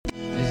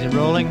it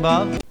rolling,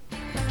 Bob?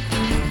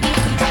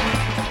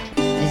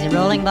 Is it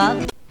rolling,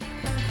 Bob?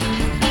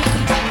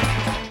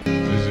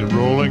 Is it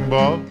rolling,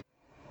 Bob?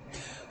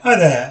 Hi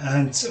there,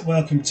 and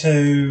welcome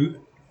to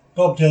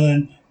Bob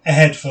Dylan, A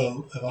Head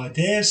Full of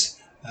Ideas.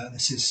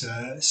 This is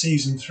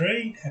Season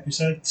 3,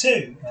 Episode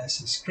 2.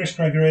 This is Chris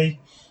Gregory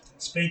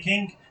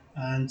speaking,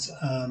 and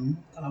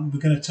we're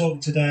going to talk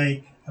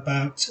today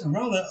about a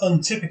rather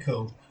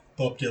untypical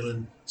Bob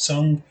Dylan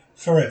song,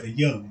 Forever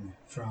Young,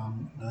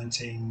 from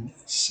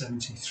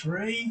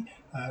 1973,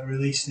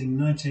 released in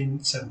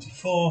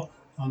 1974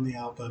 on the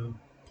album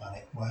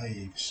Planet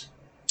Waves.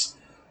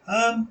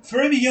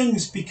 Forever Young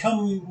has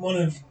become one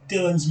of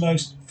Dylan's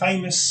most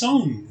famous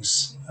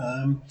songs,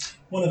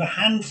 one of a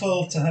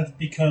handful to have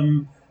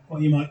become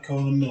what you might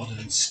call a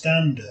modern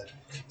standard.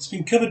 It's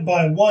been covered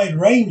by a wide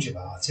range of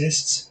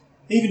artists,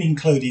 even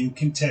including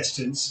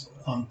contestants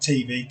on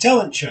TV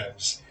talent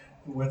shows.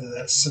 Whether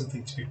that's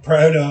something to be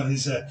proud of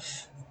is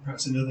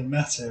perhaps another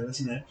matter,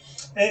 isn't it?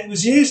 It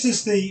was used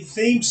as the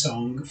theme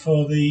song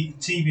for the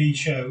TV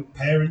show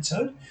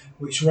Parenthood,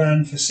 which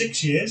ran for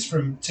 6 years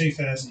from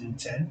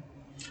 2010.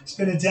 It's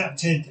been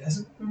adapted as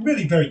a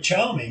really very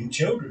charming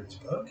children's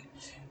book.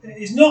 It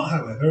is not,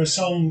 however, a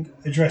song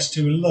addressed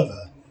to a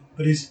lover,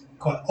 but is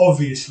quite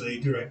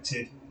obviously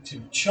directed to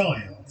a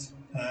child.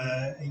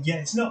 Yet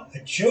it's not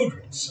a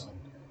children's song.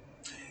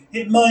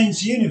 It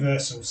mines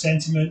universal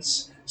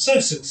sentiments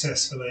so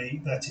successfully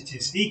that it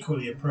is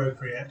equally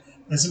appropriate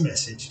as a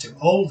message to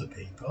older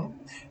people,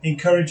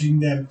 encouraging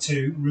them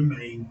to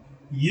remain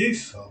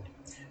youthful.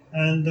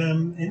 And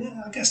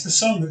I guess the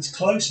song that's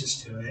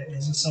closest to it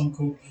is a song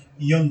called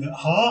Young at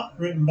Heart,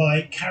 written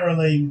by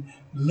Caroline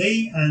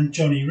Lee and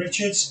Johnny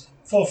Richards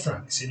for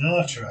Frank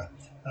Sinatra.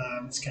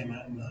 This came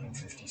out in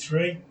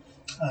 1953,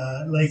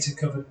 later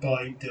covered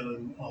by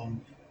Dylan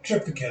on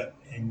Triplicate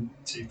in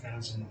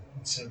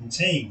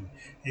 2017,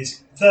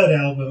 his third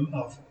album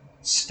of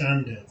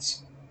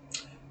standards.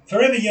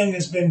 Forever Young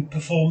has been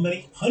performed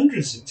many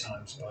hundreds of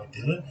times by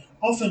Dylan,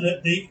 often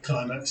at the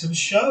climax of a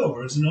show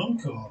or as an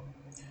encore.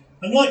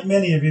 Unlike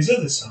many of his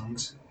other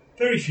songs,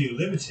 very few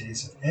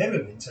liberties have ever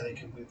been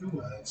taken with the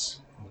words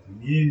or the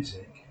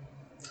music.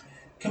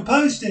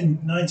 Composed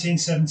in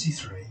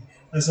 1973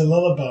 as a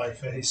lullaby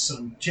for his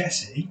son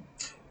Jesse,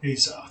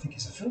 who's I think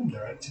he's a film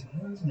director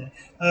now, isn't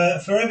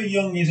it? Forever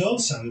Young is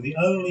also the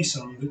only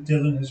song that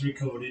Dylan has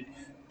recorded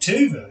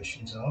two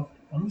versions of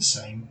on the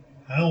same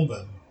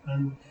album,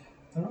 and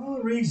there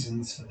are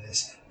reasons for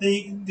this.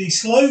 The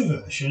slow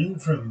version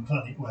from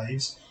Planet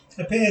Waves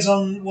appears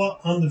on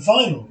the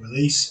vinyl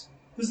release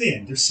was the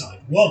end of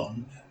side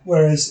 1,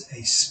 whereas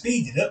a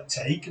speeded up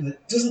take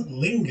that doesn't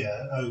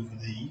linger over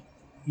the,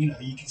 you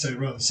could say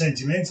rather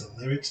sentimental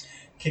lyrics,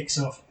 kicks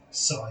off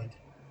side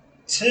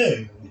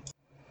 2.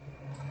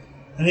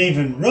 An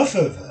even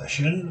rougher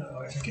version,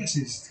 I'd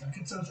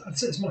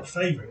say it's my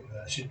favourite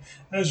version,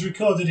 it was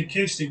recorded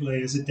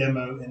acoustically as a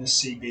demo in a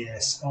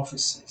CBS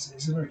offices.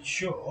 It's very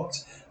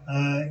short.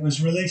 It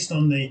was released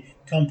on the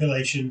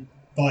compilation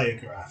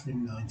Biograph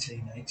in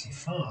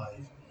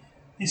 1985.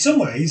 In some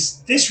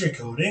ways, this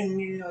recording,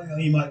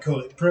 you might call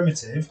it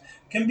primitive,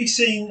 can be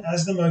seen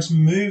as the most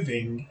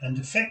moving and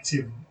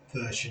effective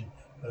version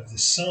of the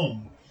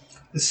song.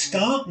 The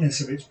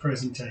starkness of its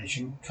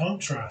presentation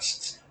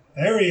contrasts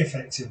very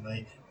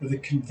effectively with the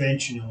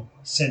conventional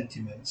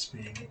sentiments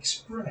being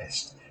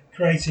expressed,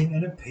 creating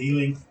an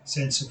appealing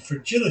sense of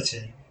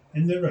fragility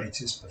in the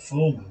narrator's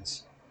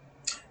performance.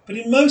 But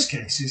in most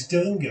cases,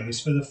 Dylan goes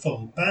for the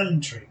full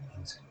band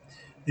treatment.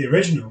 The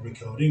original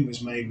recording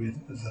was made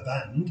with the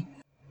band,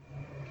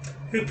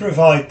 who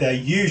provide their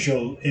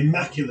usual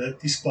immaculate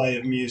display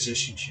of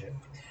musicianship,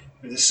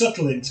 with a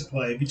subtle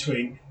interplay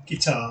between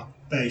guitar,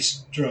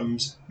 bass,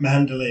 drums,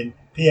 mandolin,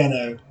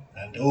 piano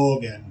and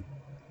organ.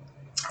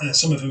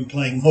 Some of them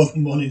playing more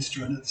than one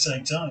instrument at the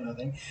same time, I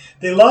think.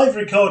 The live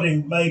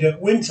recording made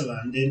at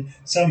Winterland in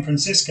San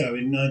Francisco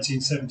in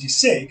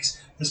 1976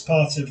 as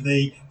part of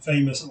the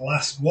famous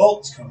Last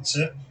Waltz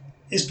concert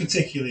is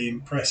particularly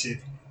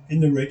impressive in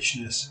the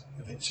richness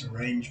of its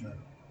arrangement.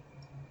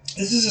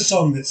 This is a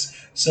song that's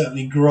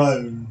certainly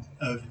grown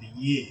over the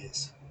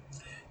years.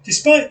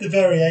 Despite the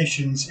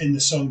variations in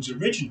the song's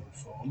original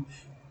form,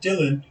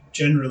 Dylan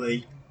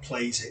generally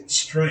plays it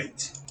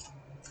straight,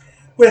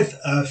 with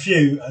a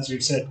few, as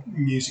we've said,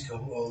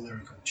 musical or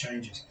lyrical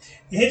changes.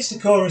 He hits the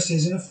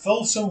choruses in a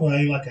fulsome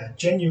way like a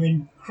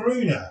genuine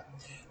crooner,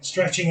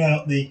 stretching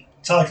out the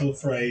title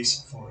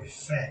phrase for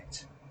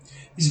effect.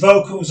 His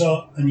vocals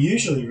are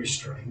unusually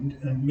restrained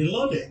and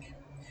melodic.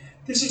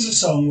 This is a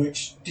song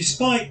which,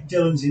 despite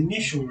Dylan's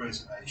initial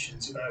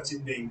reservations about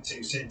it being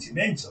too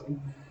sentimental,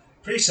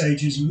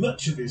 presages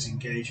much of his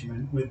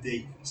engagement with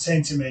the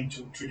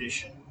sentimental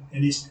tradition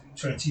in his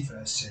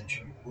 21st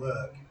century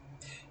work.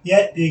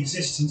 Yet the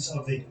existence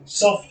of the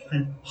soft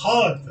and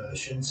hard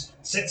versions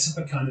sets up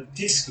a kind of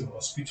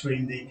discourse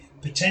between the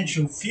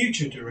potential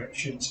future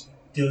directions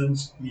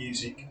Dylan's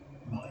music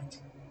might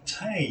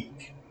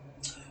take.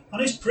 On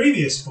his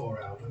previous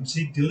 4 albums,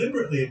 he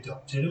deliberately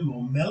adopted a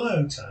more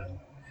mellow tone.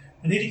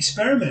 and he'd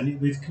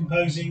experimented with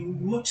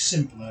composing much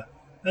simpler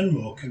and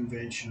more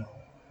conventional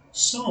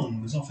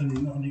songs,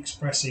 often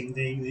expressing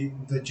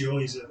the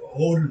joys of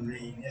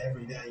ordinary,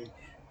 everyday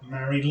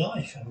married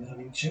life and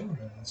having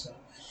children and so on.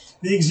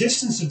 The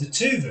existence of the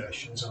two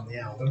versions on the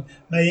album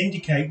may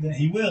indicate that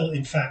he will,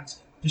 in fact,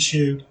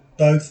 pursue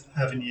both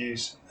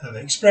avenues of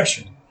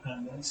expression,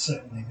 and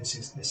certainly this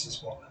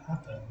is what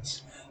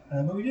happens.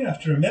 But we do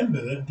have to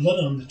remember that Blood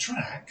on the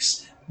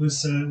Tracks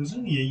was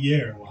only a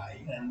year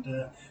away,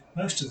 and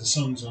most of the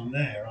songs on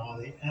there are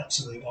the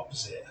absolute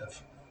opposite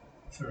of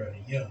Forever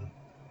Young.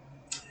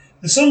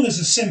 The song has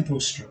a simple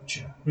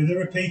structure with a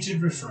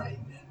repeated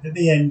refrain at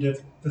the end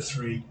of the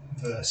three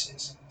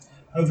verses.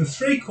 Over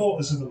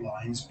 3/4 of the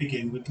lines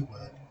begin with the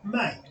word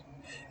may.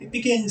 It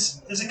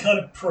begins as a kind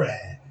of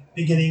prayer,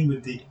 beginning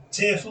with the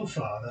tearful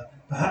father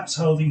perhaps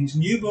holding his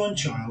newborn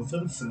child for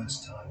the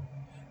first time.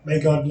 May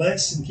God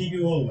bless and keep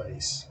you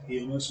always, he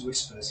almost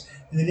whispers,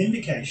 with an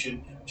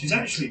invocation which is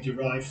actually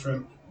derived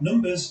from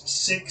Numbers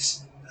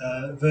 6,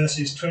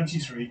 verses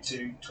 23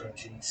 to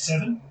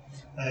 27.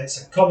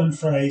 It's a common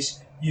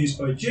phrase used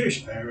by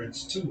Jewish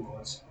parents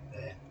towards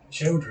their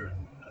children.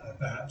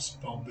 Perhaps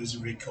Bob was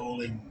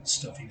recalling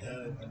stuff he'd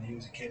heard when he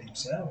was a kid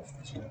himself,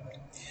 presumably.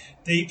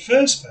 The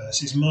first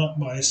verse is marked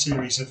by a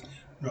series of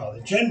rather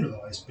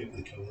generalised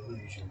biblical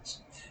allusions.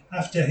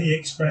 After he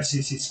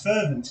expresses his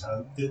fervent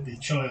hope that the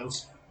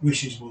child's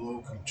wishes will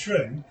all come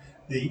true,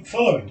 the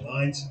following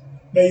lines,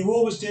 may you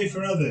always do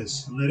for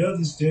others, and let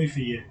others do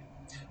for you,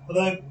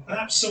 although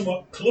perhaps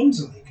somewhat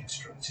clumsily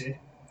constructed,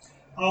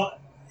 are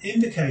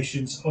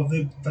indications of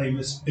the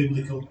famous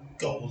biblical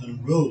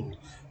golden rule,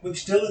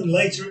 which Dylan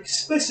later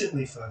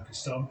explicitly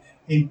focused on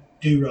in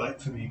Do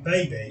Right For Me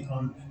Baby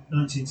on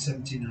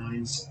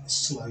 1979's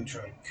Slow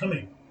Train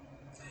Coming.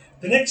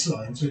 The next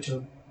lines, which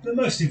are the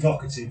most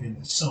evocative in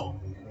the song,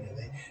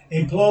 really,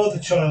 implore the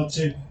child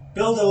to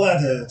build a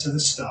ladder to the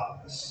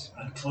stars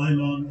and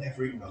climb on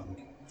every rung.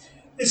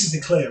 This is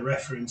a clear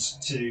reference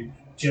to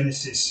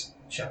Genesis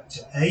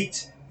chapter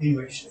 8, in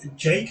which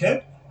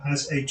Jacob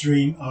has a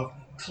dream of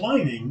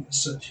climbing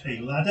such a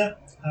ladder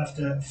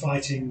after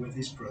fighting with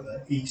his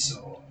brother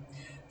Esau.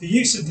 The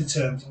use of the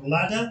terms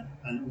ladder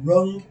and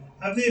rung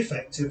have the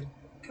effect of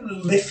kind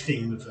of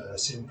lifting the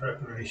verse in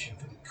preparation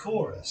for the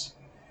chorus.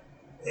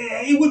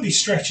 It would be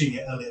stretching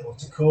it a little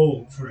to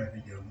call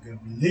Forever Young a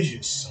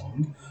religious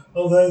song,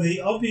 although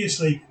the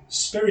obviously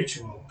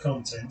spiritual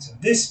content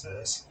of this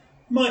verse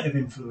might have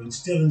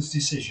influenced Dylan's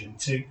decision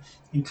to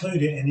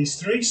include it in his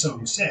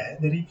 3-song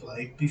set that he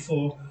played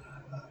before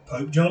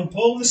Pope John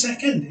Paul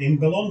II in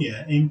Bologna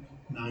in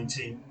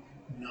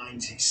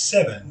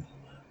 1997.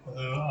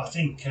 Although I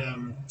think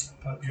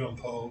Pope John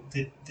Paul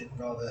did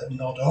rather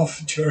nod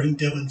off during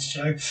Dylan's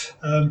show.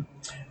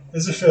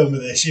 There's a film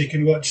of this. You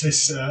can watch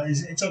this.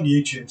 It's on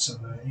YouTube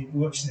somewhere. You can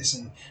watch this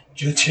and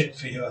judge it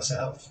for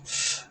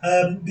yourself.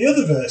 The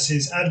other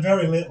verses add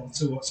very little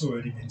to what's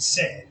already been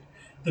said.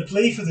 The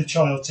plea for the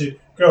child to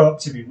grow up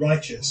to be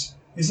righteous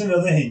is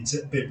another hint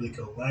at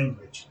biblical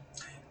language.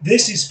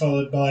 This is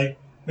followed by,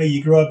 may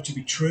you grow up to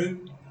be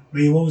true,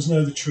 may you always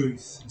know the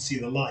truth and see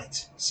the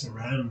light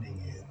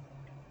surrounding you.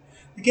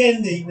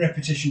 Again, the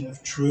repetition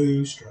of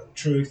true stroke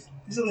truth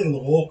is a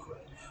little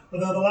awkward,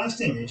 although the last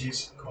image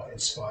is quite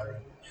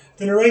inspiring.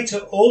 The narrator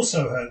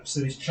also hopes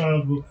that his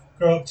child will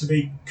grow up to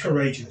be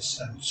courageous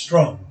and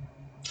strong.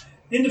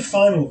 In the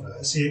final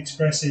verse, he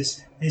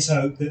expresses his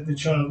hope that the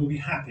child will be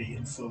happy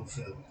and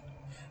fulfilled.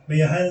 May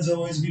your hands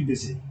always be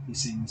busy, he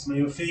sings. May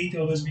your feet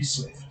always be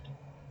swift.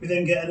 We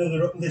then get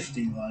another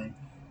uplifting line.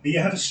 May you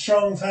have a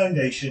strong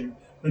foundation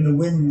when the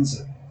winds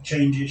of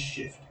changes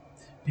shift.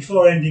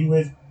 Before ending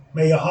with,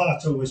 may your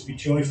heart always be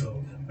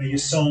joyful. May your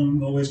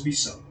song always be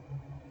sung.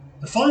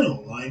 The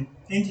final line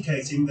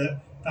indicating that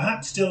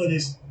perhaps Dylan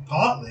is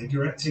partly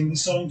directing the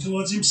song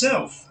towards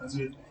himself, as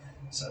with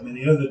so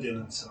many other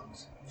Dylan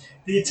songs.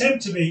 The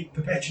attempt to be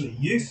perpetually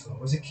youthful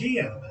was a key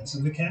element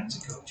of the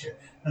counterculture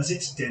as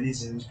its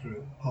denizens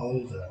grew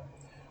older.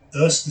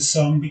 Thus, the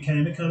song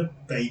became a kind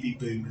of baby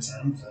boomer's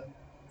anthem.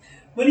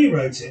 When he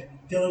wrote it,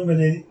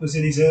 Dylan was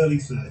in his early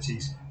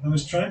 30s and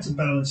was trying to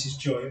balance his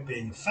joy at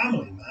being a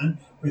family man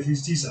with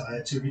his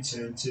desire to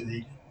return to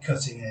the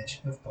cutting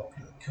edge of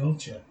popular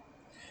culture.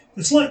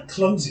 The slight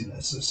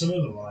clumsiness of some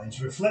of the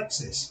lines reflects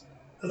this,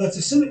 although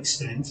to some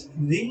extent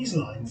these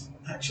lines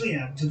actually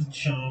add to the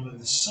charm of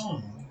the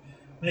song,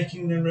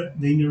 making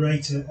the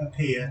narrator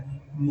appear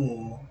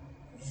more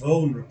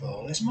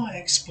vulnerable. This might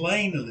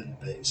explain a little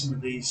bit some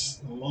of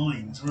these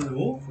lines, rather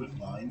awkward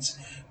lines,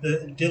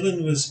 that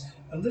Dylan was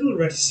a little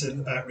reticent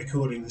about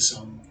recording the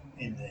song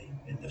in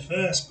the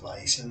first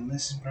place, and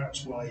this is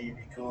perhaps why he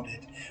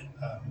recorded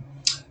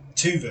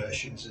 2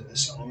 versions of the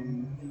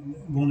song,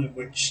 one of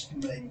which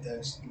made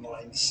those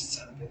lines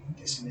sound a bit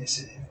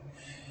dismissive.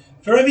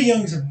 Forever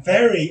Young is a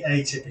very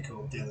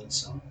atypical Dylan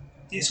song.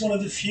 It's one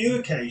of the few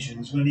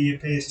occasions when he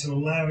appears to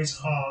allow his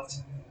heart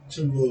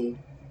to rule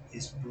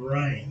his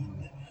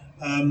brain.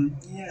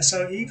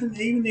 So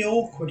even the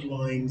awkward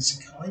lines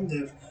kind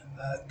of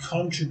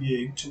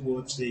contribute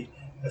towards the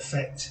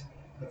effect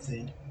of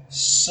the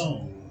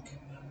song.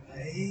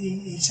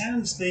 he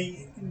sounds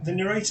the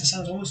narrator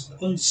sounds almost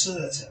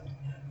uncertain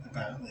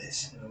about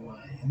this in a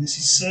way, and this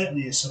is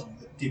certainly a song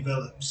that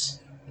develops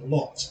a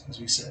lot, as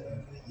we said,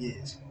 over the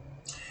years.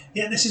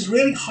 Yet this is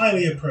really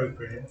highly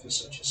appropriate for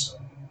such a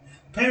song.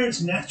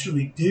 Parents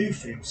naturally do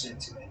feel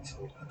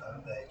sentimental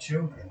about their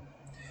children.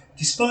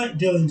 Despite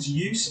Dylan's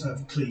use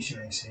of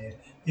clichés here,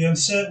 the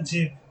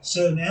uncertainty of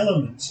certain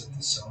elements of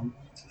the song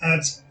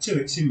adds to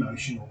its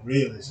emotional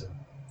realism.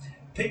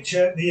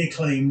 Picture the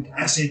acclaimed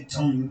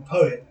acid-tongued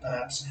poet,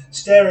 perhaps,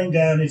 staring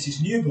down at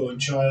his newborn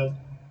child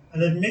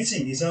and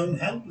admitting his own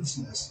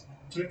helplessness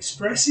to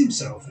express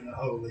himself in a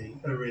wholly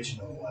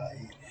original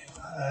way.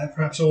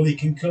 Perhaps all he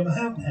can come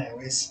out now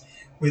is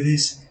with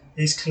his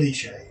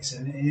clichés,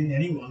 and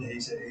anyone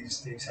who's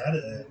had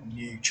a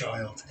new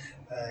child,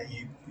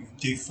 you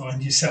do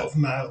find yourself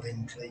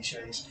mouthing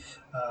clichés.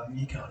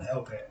 You can't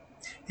help it.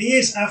 He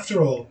is,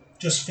 after all,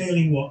 just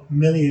feeling what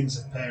millions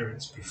of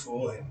parents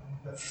before him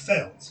have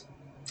felt.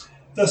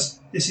 Thus,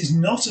 this is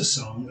not a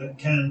song that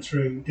can,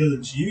 through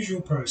Dylan's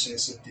usual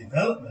process of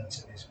development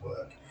of his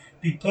work,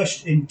 be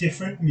pushed in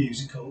different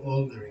musical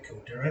or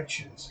lyrical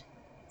directions.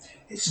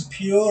 It's a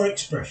pure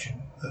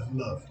expression of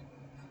love,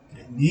 but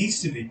it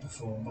needs to be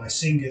performed by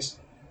singers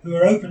who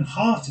are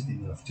open-hearted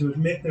enough to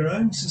admit their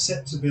own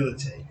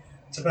susceptibility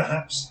to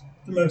perhaps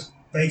the most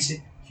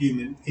basic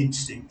human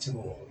instinct of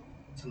all,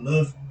 to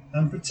love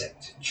and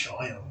protect a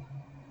child.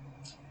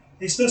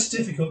 It's thus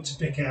difficult to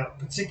pick out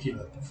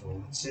particular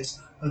performances,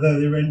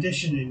 although the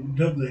rendition in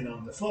Dublin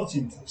on the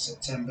 14th of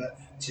September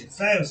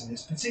 2000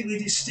 is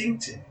particularly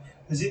distinctive,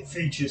 as it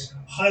features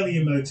highly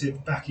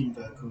emotive backing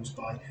vocals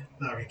by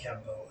Larry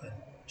Campbell and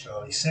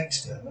Charlie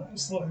Sexton. I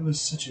just thought it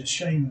was such a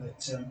shame that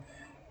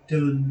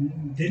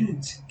Dylan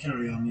didn't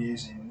carry on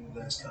using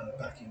those kind of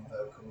backing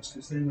vocals,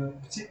 because they were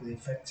particularly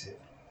effective.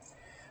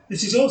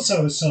 This is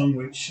also a song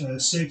which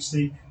suits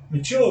the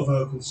mature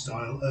vocal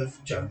style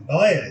of Joan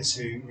Baez,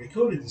 who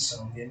recorded the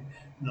song in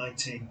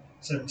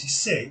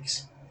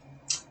 1976.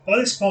 By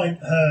this point,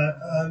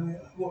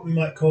 her what we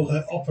might call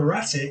her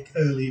operatic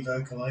early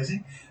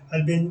vocalising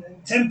had been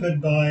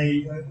tempered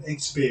by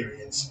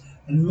experience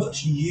and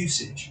much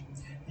usage,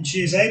 and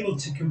she is able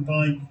to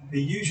combine her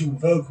usual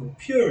vocal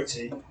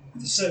purity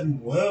with a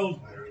certain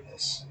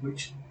world-weariness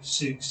which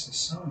suits the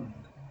song.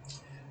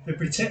 The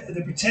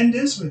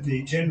Pretenders, with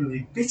the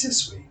generally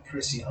bittersweet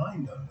Chrissie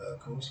Hynde on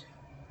vocals,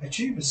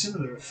 achieve a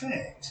similar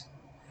effect.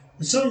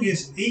 The song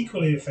is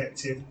equally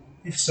effective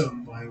if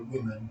sung by a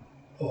woman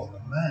or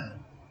a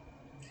man.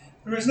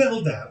 There is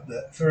little doubt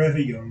that Forever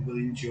Young will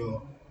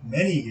endure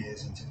many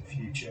years into the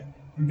future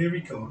and be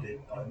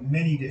recorded by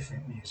many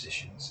different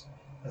musicians,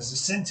 as the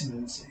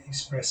sentiments it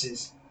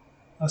expresses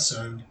are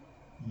so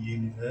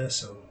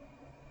universal.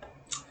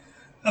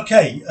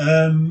 Okay,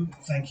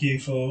 thank you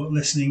for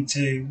listening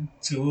to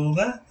all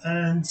that,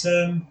 and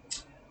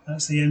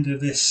that's the end of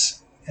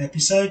this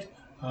episode.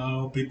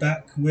 I'll be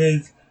back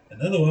with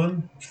another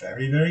one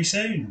very, very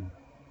soon.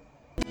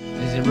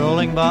 Is it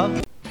rolling,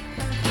 Bob?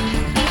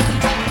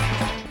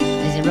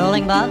 Is it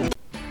rolling, Bob?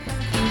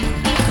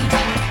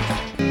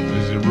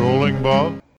 Is it rolling, Bob?